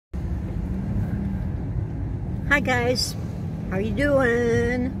Hi guys, how you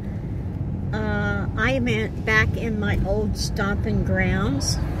doing? I am back in my old stomping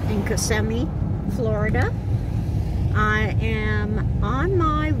grounds in Kissimmee, Florida. I am on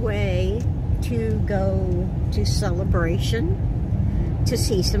my way to go to Celebration to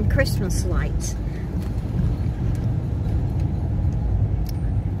see some Christmas lights.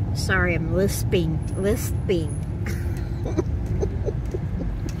 Sorry, I'm lisping.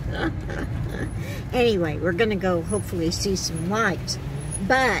 Anyway, we're gonna go hopefully see some lights,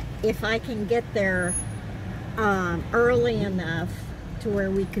 but if I can get there early enough to where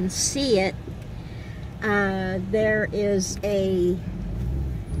we can see it, there is a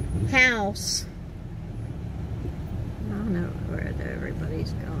house. I don't know where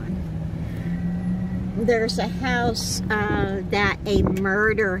everybody's going. There's a house that a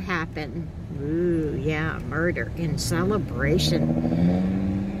murder happened. Ooh, yeah, murder in Celebration.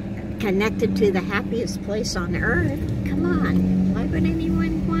 Connected to the happiest place on earth. Come on. Why would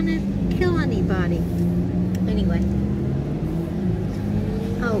anyone want to kill anybody? Anyway.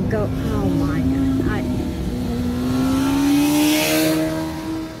 Oh my God.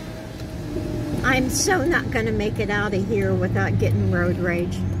 I'm so not going to make it out of here without getting road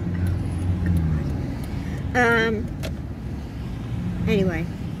rage. Anyway.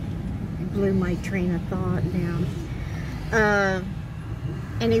 I blew my train of thought down.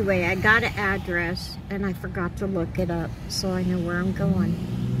 Anyway, I got an address, and I forgot to look it up, so I know where I'm going.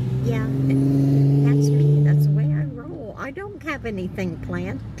 Yeah, that's me. That's the way I roll. I don't have anything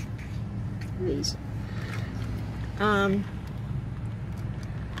planned. Please.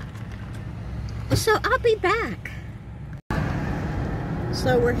 So I'll be back.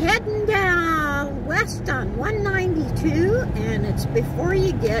 So we're heading down west on 192, and it's before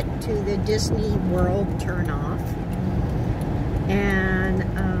you get to the Disney World turnoff. And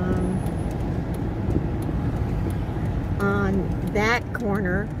on that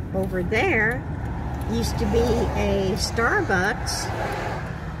corner over there used to be a Starbucks.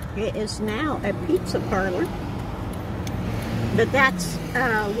 It is now a pizza parlor. But that's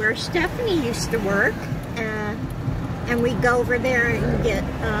where Stephanie used to work. And we'd go over there and get,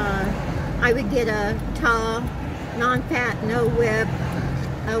 I would get a tall, non-fat, no whip,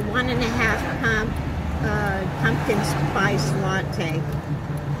 a 1.5 pump, pumpkin spice latte,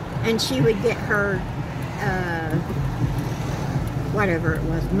 and she would get her whatever it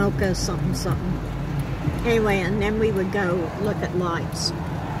was, mocha something. Anyway, and then we would go look at lights,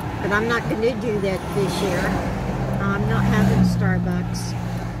 but I'm not going to do that this year. I'm not having Starbucks.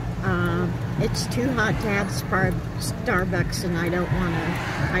 It's too hot to have Starbucks, and I don't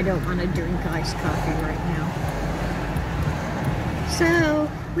want to drink iced coffee right now. So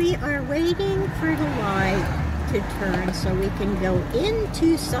we are waiting for the light to turn so we can go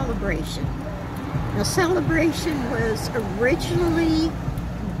into Celebration. Now, Celebration was originally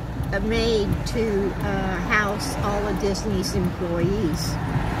made to house all of Disney's employees.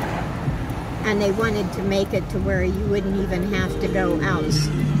 And they wanted to make it to where you wouldn't even have to go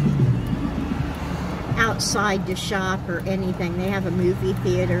outside to shop or anything. They have a movie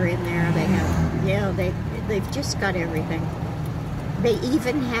theater in there. They have, yeah, they've just got everything. They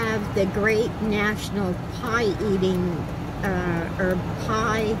even have the great national pie eating or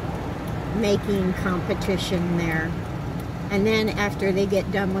pie making competition there. And then after they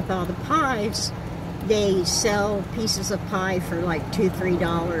get done with all the pies, they sell pieces of pie for like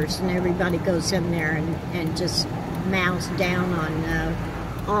 $2–3, and everybody goes in there and just mows down on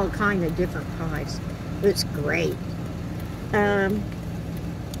all kind of different pies. It's great.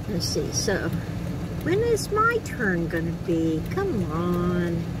 Let's see, so when is my turn gonna be? Come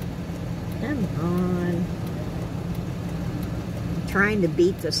on. I'm trying to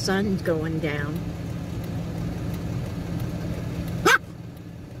beat the sun going down. Ha!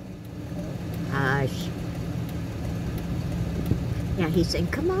 Hush. Yeah, he's saying,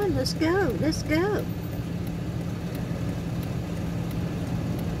 come on, let's go, let's go.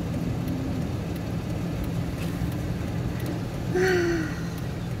 I'm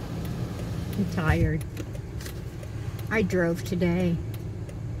tired. I drove today.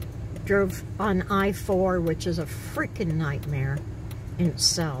 Drove on I-4, which is a freaking nightmare in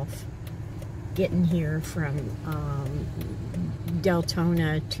itself. Getting here from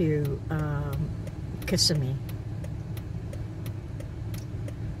Deltona to Kissimmee.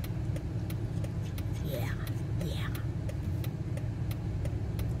 Yeah.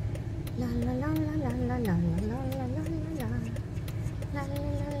 La la la la la la la la la la la la la.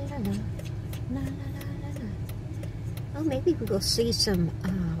 Oh, maybe we'll go see some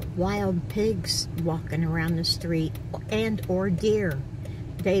wild pigs walking around the street, and or deer.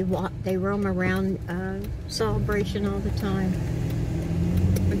 They roam around Celebration all the time.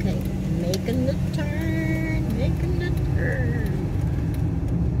 Okay, making the turn, making the turn.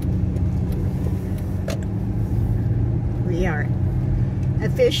 We are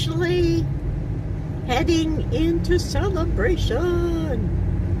officially heading into Celebration.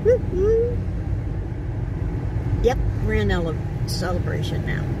 Woo-hoo. Yep, we're in Celebration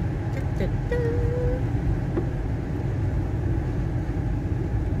now. Da, da, da.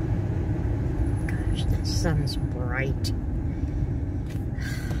 Gosh, the sun's bright.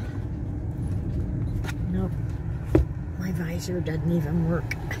 Nope, my visor doesn't even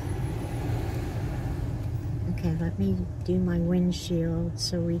work. Okay, let me do my windshield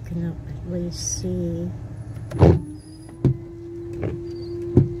so we can at least see.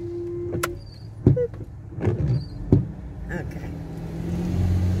 Okay.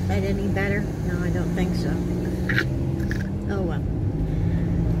 Is that any better? No, I don't think so. Oh well.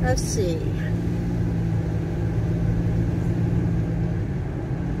 Let's see.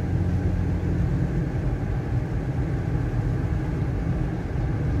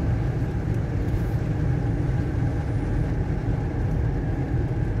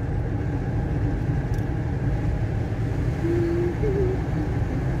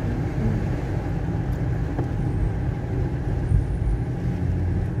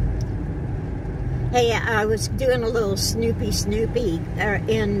 Hey, I was doing a little Snoopy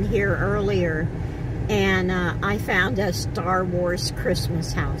in here earlier, and I found a Star Wars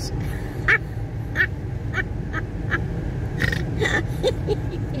Christmas house.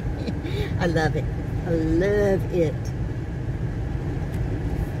 I love it. I love it.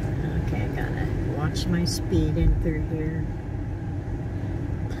 Okay, I gotta watch my speed in through here.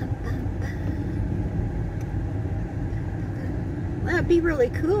 Well, it'd be really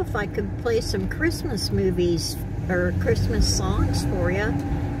cool if I could play some Christmas movies or Christmas songs for you,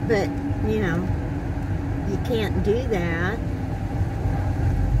 but, you know, you can't do that.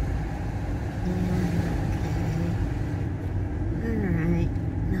 Okay. Alright.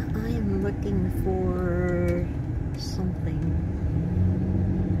 Now, I am looking for something.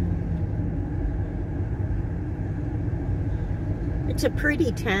 It's a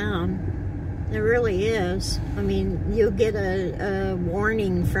pretty town. It really is. I mean, you'll get a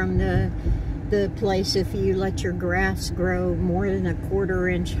warning from the place if you let your grass grow more than a quarter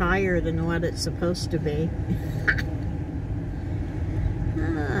inch higher than what it's supposed to be.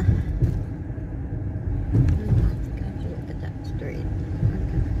 Ah. Gotta look at that straight.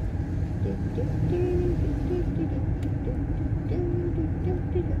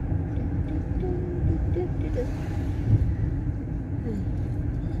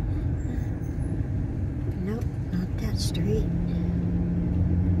 Nope, not that street.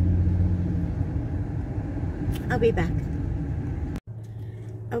 I'll be back.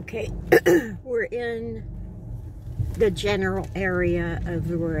 Okay, we're in the general area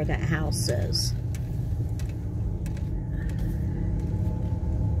of where that house is.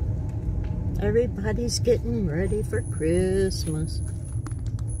 Everybody's getting ready for Christmas.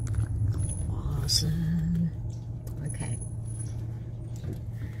 Awesome. Okay.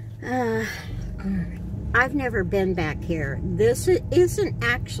 I've never been back here. This isn't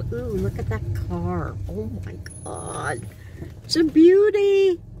actually... Ooh, look at that car. Oh my God. It's a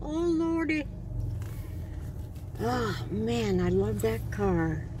beauty. Oh Lordy. Oh man, I love that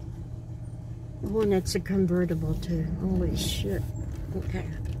car. Oh, and it's a convertible too. Holy shit. Okay.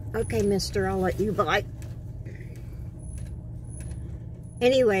 Okay, mister, I'll let you by.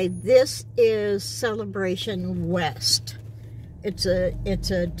 Anyway, this is Celebration West. It's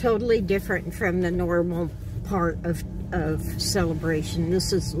a totally different from the normal part of Celebration.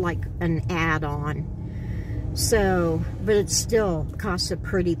 This is like an add-on. So, but it still costs a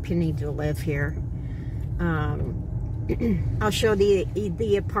pretty penny to live here. I'll show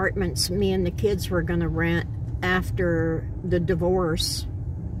the apartments me and the kids were gonna rent after the divorce.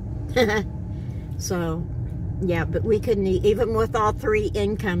 So, yeah, but we couldn't, even with all three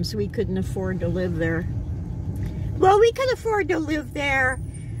incomes, we couldn't afford to live there. Well, we could afford to live there,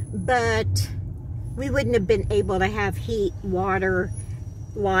 but we wouldn't have been able to have heat, water,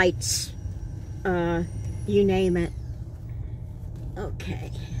 lights, you name it.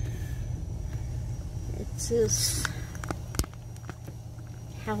 Okay. It's this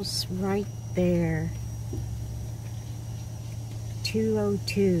house right there.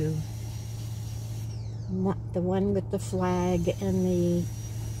 202. The one with the flag and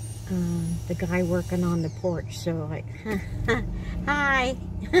the guy working on the porch. So like, hi.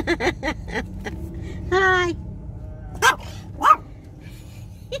 Hi.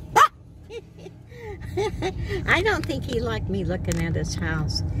 I don't think he liked me looking at his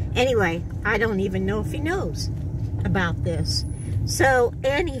house. Anyway, I don't even know if he knows about this. So,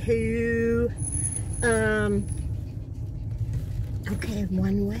 anywho, okay,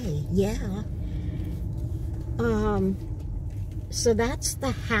 one way, yeah. So that's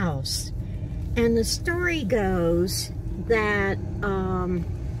the house. And the story goes that,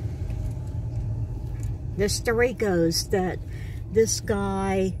 this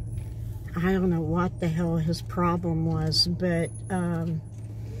guy, I don't know what the hell his problem was, but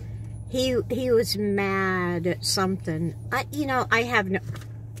he was mad at something. I have no...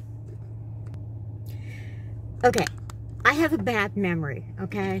 Okay, I have a bad memory,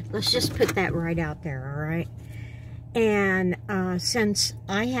 okay? Let's just put that right out there, all right? And since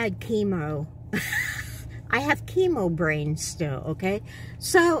I had chemo, I have chemo brain still, okay?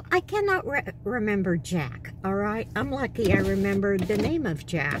 So I cannot remember Jack, all right? I'm lucky I remembered the name of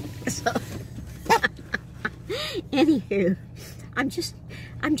Jack. So, anywho, I'm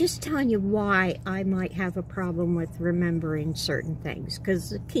just telling you why I might have a problem with remembering certain things,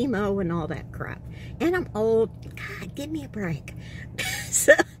 because chemo and all that crap. And I'm old. God, give me a break.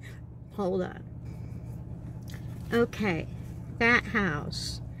 So, hold on. Okay, that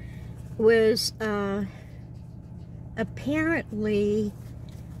house was, apparently,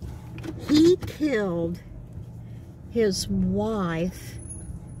 he killed his wife.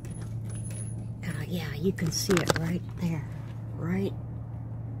 Yeah, you can see it right there. Right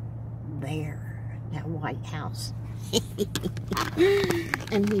there. That White House.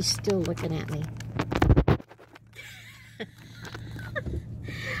 And he's still looking at me.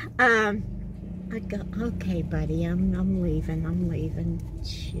 I go, okay, buddy, I'm leaving.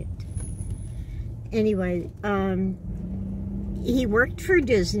 Shit. Anyway, he worked for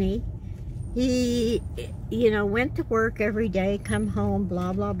Disney. He, went to work every day, come home,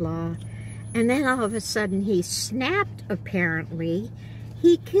 blah, blah, blah. And then all of a sudden he snapped, apparently.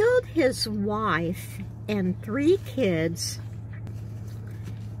 He killed his wife and 3 kids.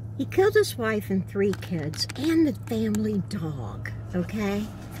 He killed his wife and 3 kids and the family dog, okay?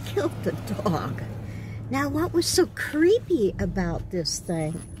 Killed the dog. Now, what was so creepy about this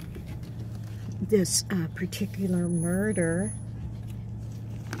thing, this particular murder,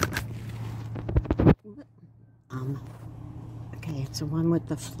 okay, it's the one with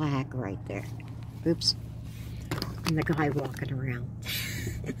the flag right there. Oops. And the guy walking around.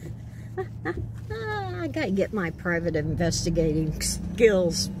 I gotta get my private investigating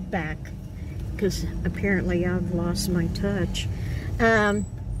skills back, because apparently I've lost my touch.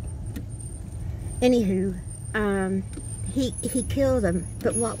 Anywho, he killed them.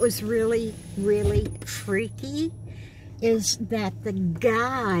 But what was really, really freaky is that the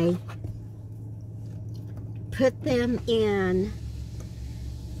guy put them in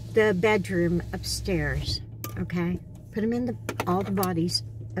the bedroom upstairs, okay? Put them in all the bodies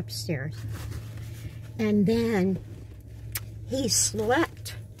upstairs. And then he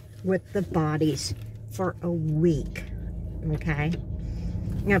slept with the bodies for a week, okay?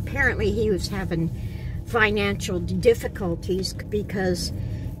 Now, apparently he was having financial difficulties because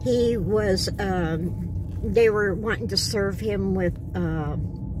he was, they were wanting to serve him with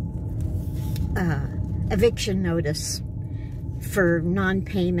eviction notice for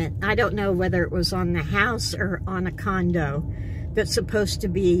non-payment. I don't know whether it was on the house or on a condo that's supposed to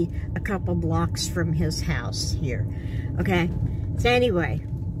be a couple blocks from his house here, okay? So anyway,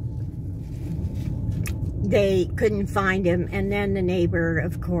 they couldn't find him, and then the neighbor,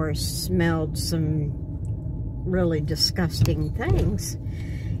 of course, smelled some really disgusting things.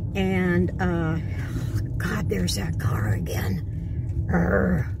 And, God, there's that car again.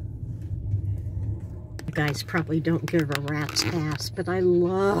 Urgh. You guys probably don't give a rat's ass, but I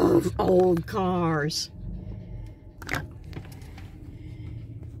love old cars.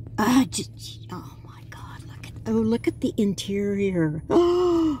 Oh my God, look at the interior.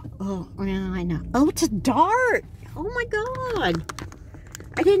 Oh, yeah, I know. Oh, it's a Dart. Oh my God.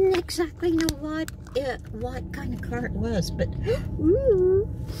 I didn't exactly know what kind of car it was, but ooh.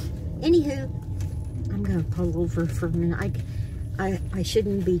 Anywho, I'm gonna pull over for a minute. I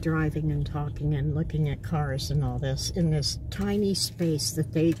shouldn't be driving and talking and looking at cars and all this in this tiny space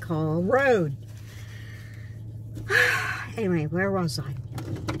that they call road. Anyway, where was I?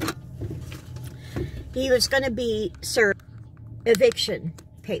 He was going to be served eviction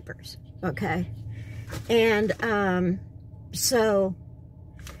papers, okay? And so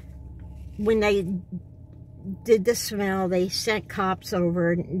when they did the smell, they sent cops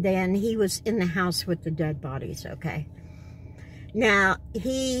over. Then he was in the house with the dead bodies, okay? Now,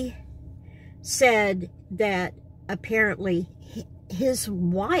 he said that apparently his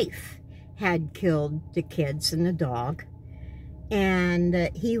wife had killed the kids and the dog, and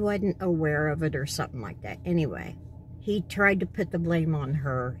he wasn't aware of it or something like that. Anyway, he tried to put the blame on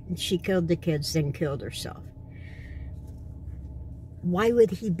her, and she killed the kids, then killed herself. Why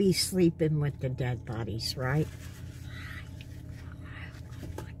would he be sleeping with the dead bodies, right? Oh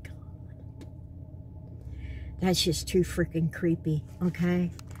my God. That's just too freaking creepy,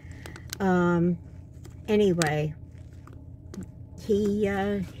 okay? Anyway, he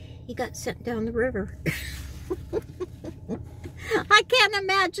got sent down the river. I can't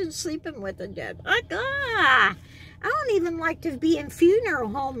imagine sleeping with a dead. I don't even like to be in funeral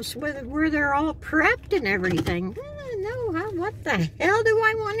homes where they're all prepped and everything. No, what the hell do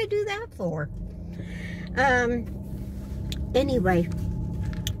I want to do that for? Anyway,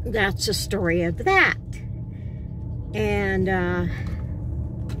 that's the story of that. And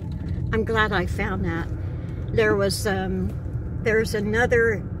I'm glad I found that. There's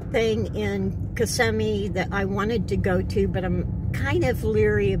another thing in Kissimmee that I wanted to go to, but I'm kind of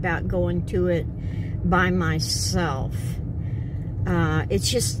leery about going to it by myself. It's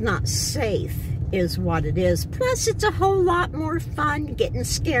just not safe, is what it is. Plus, it's a whole lot more fun getting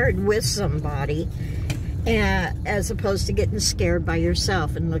scared with somebody, as opposed to getting scared by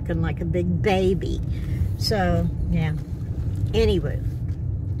yourself and looking like a big baby. So, yeah. Anyway,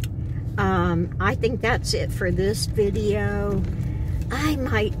 I think that's it for this video. I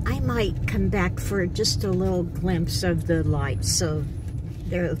might come back for just a little glimpse of the lights, so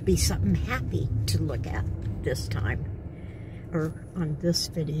there'll be something happy to look at this time, or on this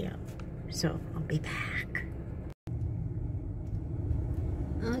video. So I'll be back.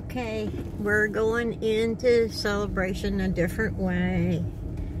 Okay, we're going into Celebration a different way,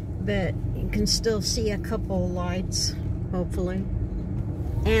 but you can still see a couple lights, hopefully.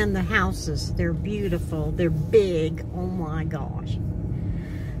 And the houses, they're beautiful, they're big, oh my gosh.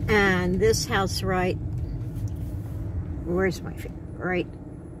 And this house where's my finger? Right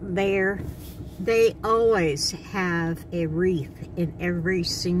there, they always have a wreath in every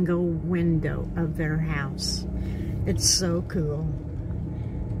single window of their house. It's so cool.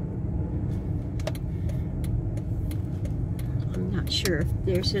 I'm not sure if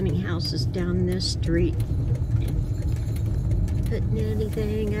there's any houses down this street putting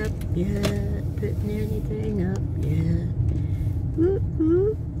anything up yet, putting anything up yet.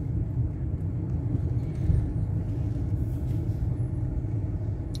 Woo-hoo.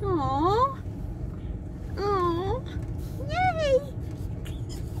 Aww. Aww. Yay.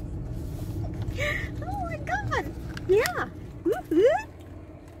 Oh my God. Yeah. Woo-hoo.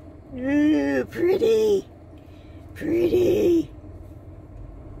 Ooh, pretty. Pretty.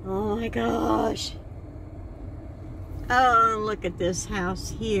 Oh my gosh. Oh, look at this house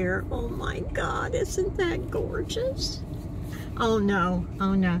here. Oh my God, isn't that gorgeous? Oh no,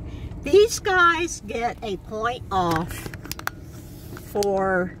 oh no. These guys get a point off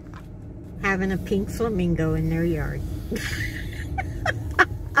for having a pink flamingo in their yard.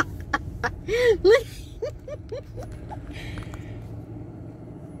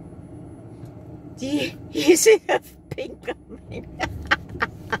 Do you see that pink flamingo?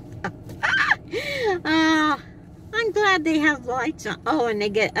 I'm glad they have lights on. Oh, and they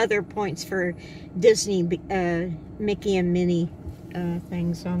get other points for Disney, Mickey and Minnie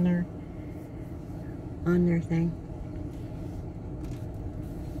things on their thing.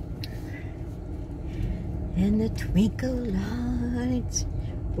 And the twinkle lights,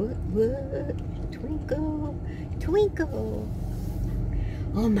 what, twinkle, twinkle.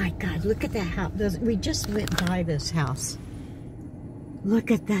 Oh my God, look at that house. We just went by this house. Look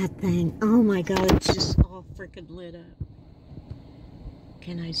at that thing. Oh my God, it's just all freaking lit up.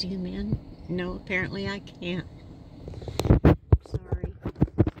 Can I zoom in? No, apparently I can't. Sorry.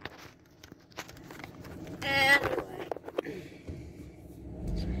 Anyway.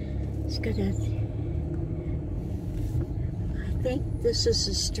 It's gonna... I think this is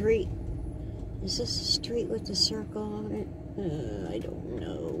a street. Is this a street with a circle on it? I don't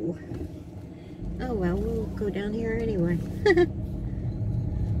know. Oh well, we'll go down here anyway.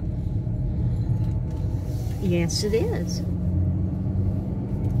 Yes, it is.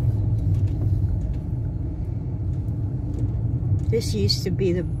 This used to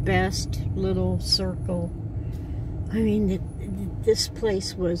be the best little circle. I mean, this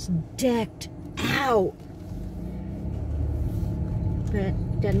place was decked out. But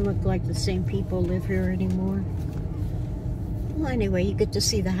it doesn't look like the same people live here anymore. Well, anyway, you get to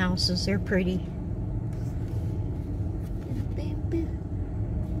see the houses. They're pretty.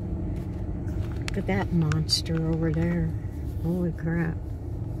 Look at that monster over there. Holy crap.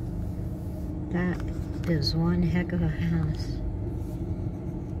 That is one heck of a house.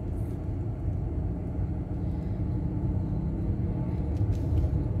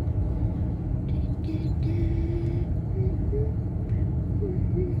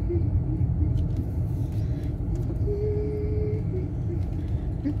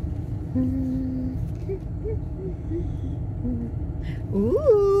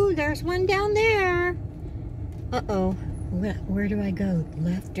 Ooh, there's one down there. Uh-oh. Where do I go?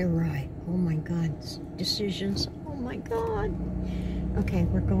 Left or right? Oh my God. Decisions. Oh my God. Okay,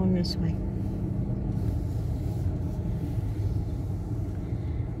 we're going this way.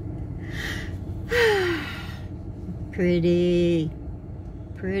 Pretty.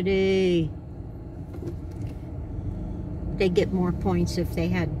 Pretty. They get more points if they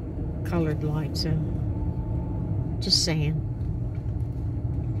had colored lights on. Just saying.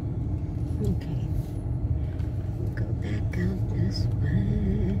 Okay. Go back out this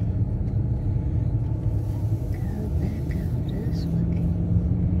way. Go back out this way.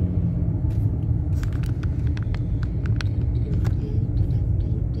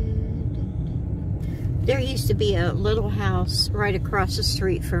 There used to be a little house right across the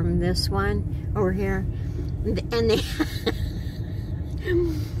street from this one over here. And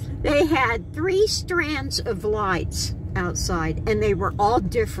they had 3 strands of lights outside, and they were all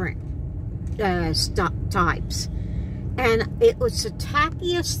different types. And it was the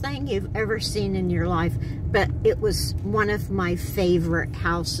tackiest thing you've ever seen in your life, but it was one of my favorite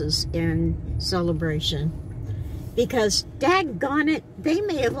houses in Celebration. Because, daggone it, they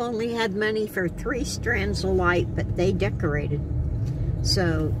may have only had money for 3 strands of light, but they decorated.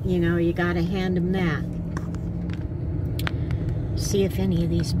 So, you know, you gotta hand them that. See if any of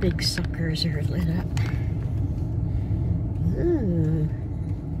these big suckers are lit up. Ooh.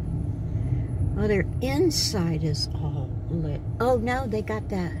 Oh, their inside is all lit. Oh, no, they got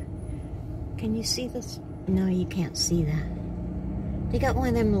that. Can you see this? No, you can't see that. They got one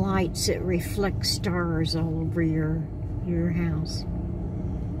of them lights that reflect stars all over your house.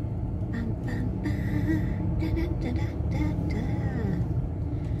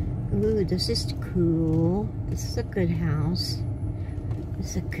 Ooh, this is cool. This is a good house.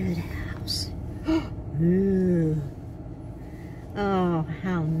 This is a good house. Ooh. Oh,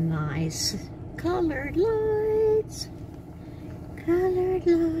 how nice. Colored lights. Colored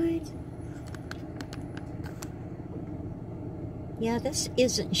lights. Yeah, this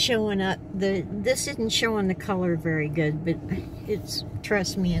isn't showing up. This isn't showing the color very good, but it's,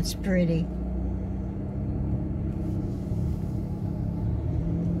 trust me, it's pretty.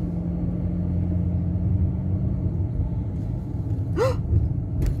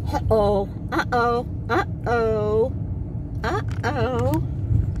 Uh-oh, uh-oh, uh-oh, uh-oh.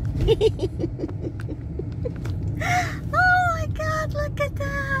 Oh my God, look at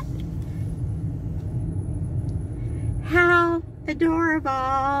that. How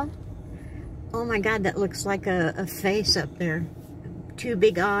adorable. Oh my God, that looks like a face up there. 2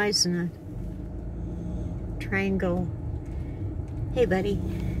 big eyes and a triangle. Hey, buddy.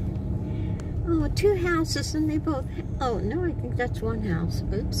 Oh, 2 houses and they both... Oh, no, I think that's 1 house.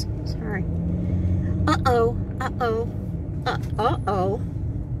 Oops, sorry. Uh-oh, uh-oh, uh-oh.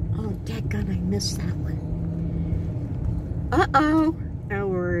 Oh, dadgone, I missed that one. Uh-oh. Oh,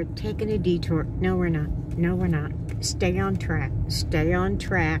 we're taking a detour. No, we're not. No, we're not. Stay on track. Stay on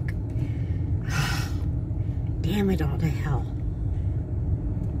track. Damn it all to hell.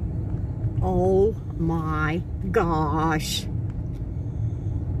 Oh my gosh.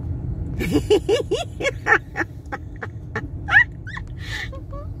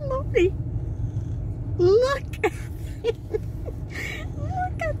 Lordy. Look.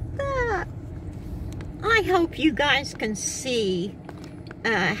 Look at that. I hope you guys can see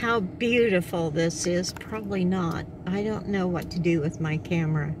how beautiful this is. Probably not. I don't know what to do with my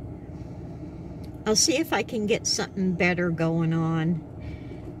camera. I'll see if I can get something better going on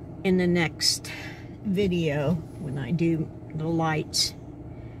in the next video when I do the lights.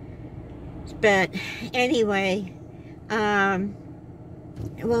 But anyway, well,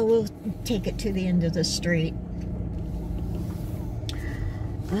 we'll take it to the end of the street.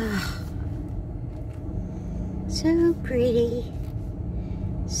 Oh, so pretty.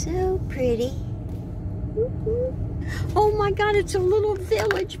 So pretty. Oh my God, it's a little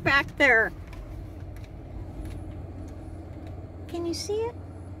village back there. Can you see it?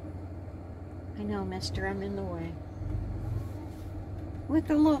 I know, mister, I'm in the way. With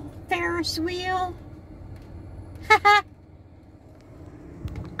a little Ferris wheel.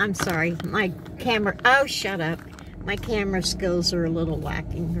 I'm sorry, my camera, oh, shut up. My camera skills are a little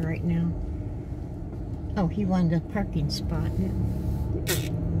lacking right now. Oh, he wanted a parking spot.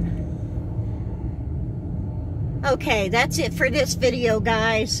 Okay, that's it for this video,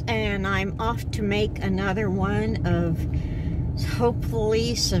 guys, and I'm off to make another one of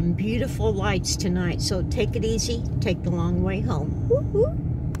hopefully some beautiful lights tonight. So take it easy, take the long way home. Woo-hoo.